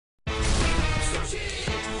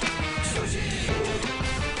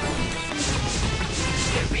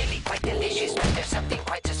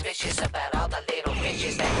suspicious about all the little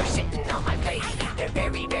fishes that are sitting on my plate. They're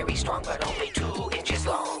very, very strong, but only 2 inches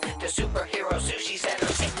long. The superhero sushis that are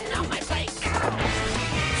sitting on my plate.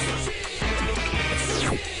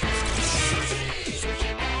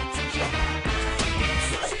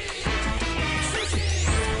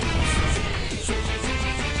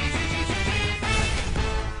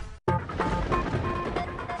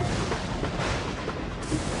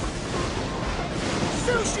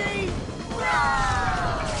 Sushi!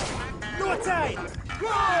 Naughty!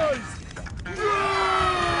 Rise!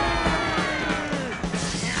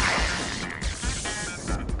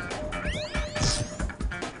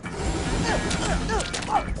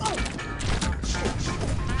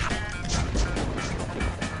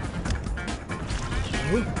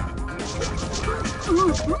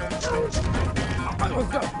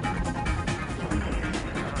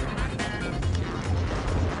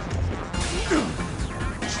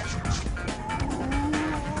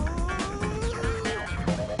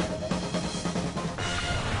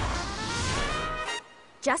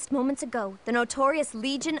 Just moments ago, the notorious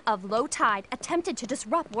Legion of Low Tide attempted to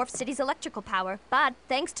disrupt Wharf City's electrical power. But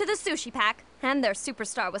thanks to the Sushi Pack and their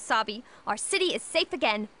superstar Wasabi, our city is safe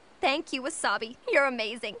again. Thank you, Wasabi. You're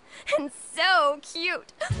amazing. And so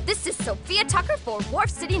cute. This is Sophia Tucker for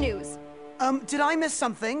Wharf City News. Did I miss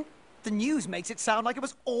something? The news makes it sound like it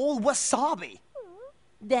was all Wasabi.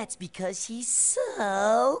 That's because he's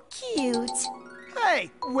so cute.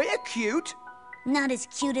 Hey, we're cute. Not as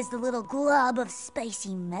cute as the little glob of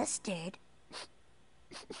spicy mustard.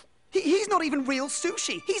 He's not even real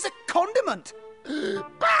sushi. He's a condiment. Hey,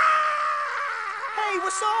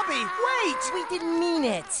 Wasabi, wait! We didn't mean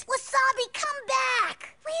it. Wasabi, come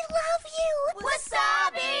back! We love you!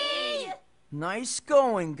 Wasabi! Nice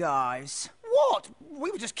going, guys. What? We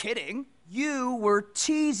were just kidding. You were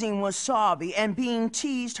teasing Wasabi, and being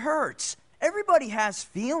teased hurts. Everybody has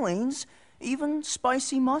feelings, even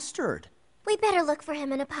spicy mustard. We better look for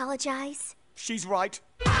him and apologize. She's right.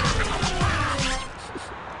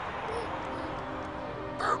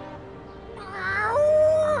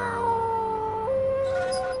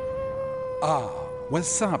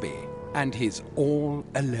 Wasabi, and he's all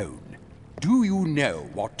alone. Do you know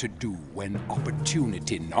what to do when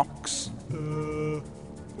opportunity knocks?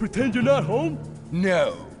 Pretend you're not home?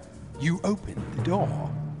 No. You open the door.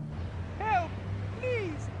 Help!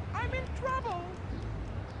 Please! I'm in trouble!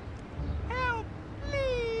 Help!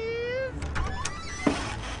 Please!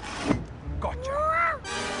 Gotcha.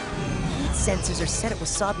 Heat sensors are set at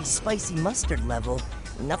Wasabi's spicy mustard level.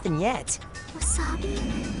 Nothing yet. Wasabi?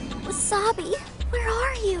 Wasabi? Where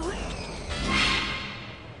are you?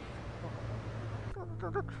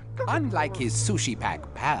 Unlike his Sushi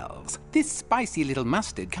Pack pals, this spicy little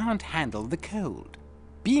mustard can't handle the cold.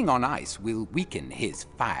 Being on ice will weaken his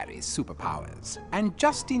fiery superpowers. And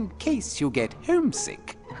just in case you get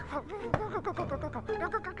homesick...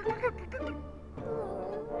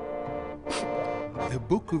 The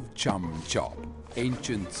Book of Chum Chop,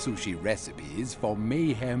 ancient sushi recipes for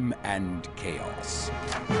mayhem and chaos.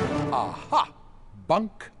 Aha!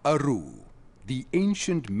 Bunk-a-roo, the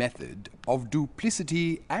ancient method of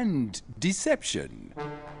duplicity and deception.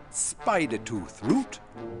 Spider tooth root,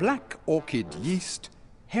 black orchid yeast,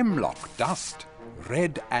 hemlock dust,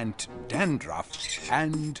 red ant dandruff,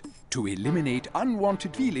 and, to eliminate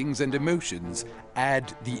unwanted feelings and emotions,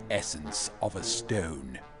 add the essence of a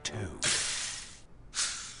stone toad.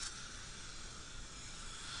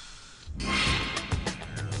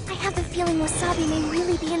 I have the feeling Wasabi may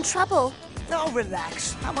really be in trouble. Oh,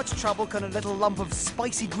 relax. How much trouble can a little lump of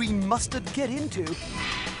spicy green mustard get into?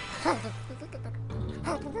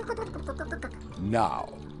 Now,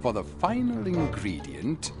 for the final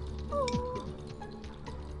ingredient.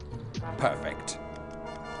 Perfect.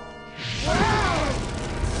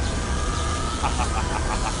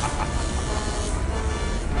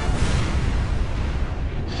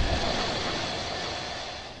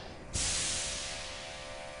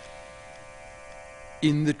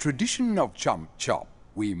 In the tradition of Chump Chop,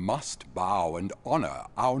 we must bow and honor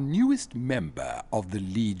our newest member of the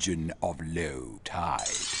Legion of Low Tide.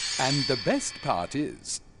 And the best part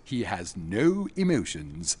is, he has no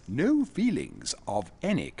emotions, no feelings of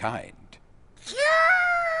any kind.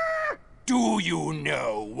 Do you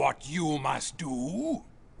know what you must do?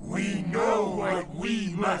 We know what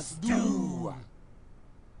we must do.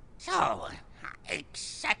 So,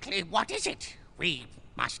 exactly what is it we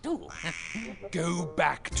must do? Go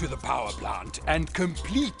back to the power plant and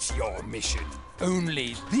complete your mission.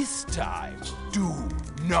 Only this time, do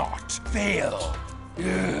not fail.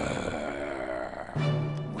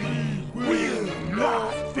 We will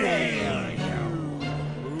not fail.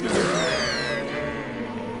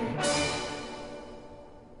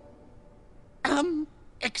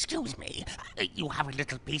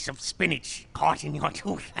 little piece of spinach caught in your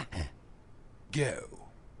tooth. Go.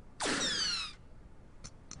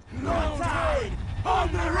 Low tide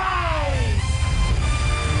on the rise!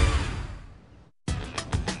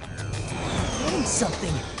 Getting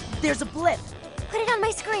something. There's a blip. Put it on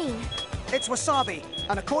my screen. It's Wasabi,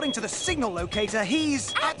 and according to the signal locator,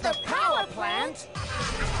 he's... At the power plant?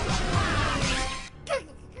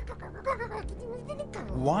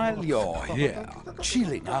 While you're here,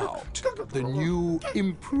 chilling out, the new,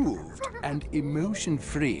 improved, and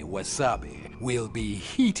emotion-free Wasabi will be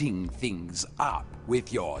heating things up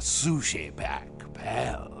with your Sushi Pack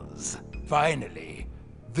pals. Finally,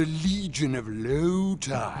 the Legion of Low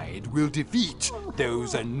Tide will defeat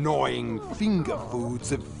those annoying finger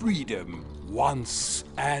foods of freedom once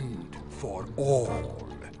and for all.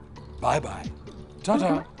 Bye-bye.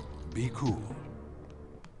 Ta-ta. Be cool.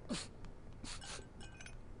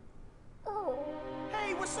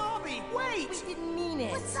 Hey, Wasabi, wait! We didn't mean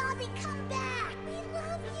it. Wasabi, come back! We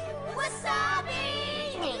love you!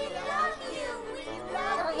 Wasabi! We love you! We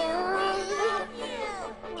love you! We love you!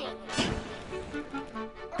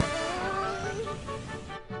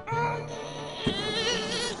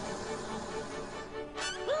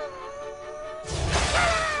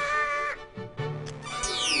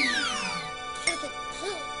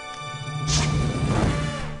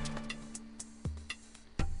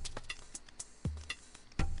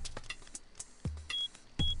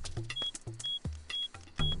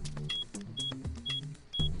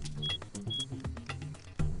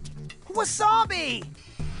 Wasabi!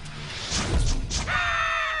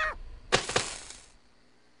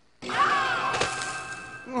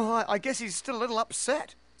 Oh, I guess he's still a little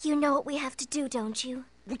upset. You know what we have to do, don't you?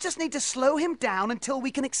 We just need to slow him down until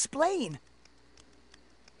we can explain.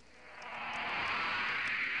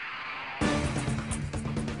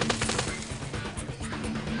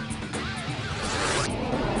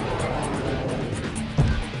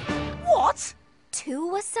 What?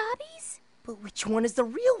 2 Wasabis? But which one is the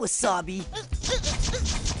real Wasabi?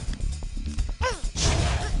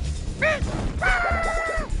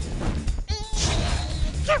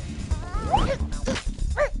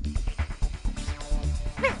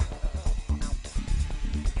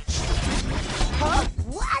 Huh?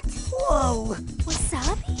 What? Whoa!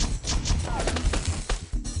 Wasabi?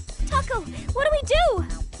 Taco, what do we do?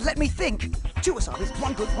 Let me think. 2 Wasabis,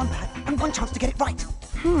 1 good, 1 bad, and 1 chance to get it right.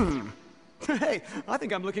 Hey, I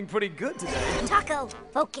think I'm looking pretty good today. Taco,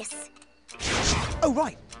 focus. Oh,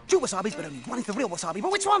 right. 2 Wasabis, but only 1 is the real Wasabi.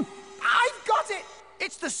 But which one? I've got it!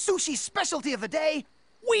 It's the sushi specialty of the day.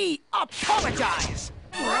 We apologize.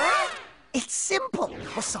 What? It's simple.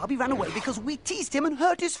 Wasabi ran away because we teased him and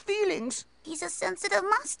hurt his feelings. He's a sensitive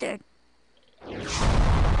mustard.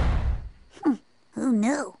 Who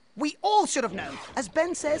knew? We all should have known. As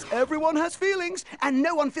Ben says, everyone has feelings, and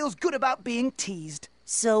no one feels good about being teased.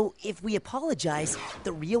 So, if we apologize,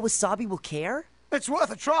 the real Wasabi will care? It's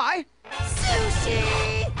worth a try. Sushi!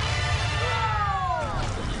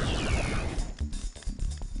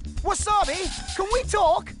 Wasabi, can we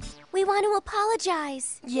talk? We want to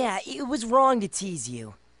apologize. Yeah, it was wrong to tease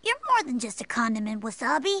you. You're more than just a condiment,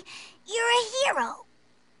 Wasabi. You're a hero.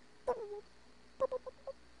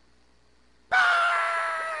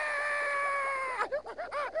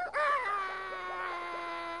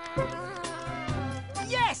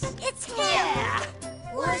 Yes! It's him!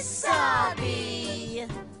 Wasabi!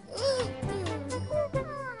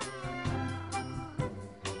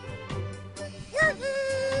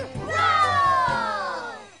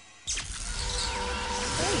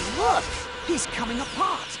 Hey, look! He's coming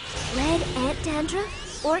apart. Red ant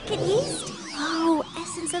dandruff? Orchid yeast? Oh,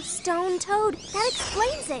 essence of stone toad. That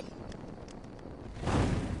explains it.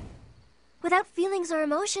 Without feelings or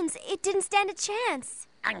emotions, it didn't stand a chance.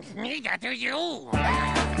 And neither do you. Low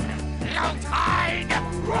tide!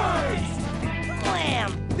 Rise!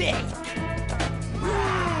 Blam! Big!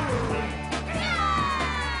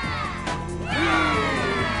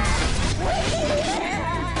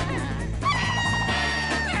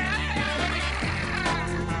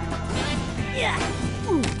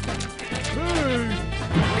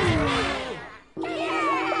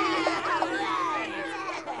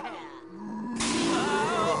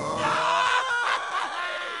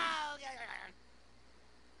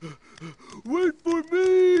 Wait for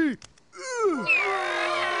me!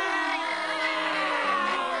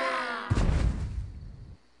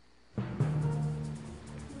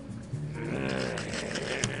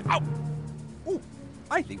 Ow! Ooh,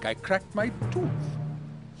 I think I cracked my tooth.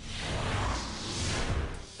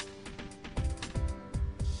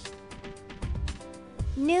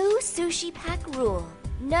 New sushi pack rule.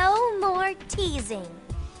 No more teasing.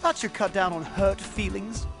 That should cut down on hurt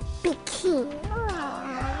feelings. Bikini.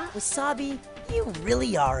 Wasabi, you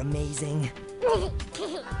really are amazing.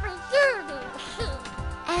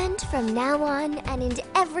 And from now on and in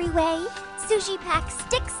every way, Sushi Pack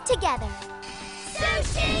sticks together.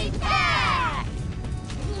 Sushi Pack!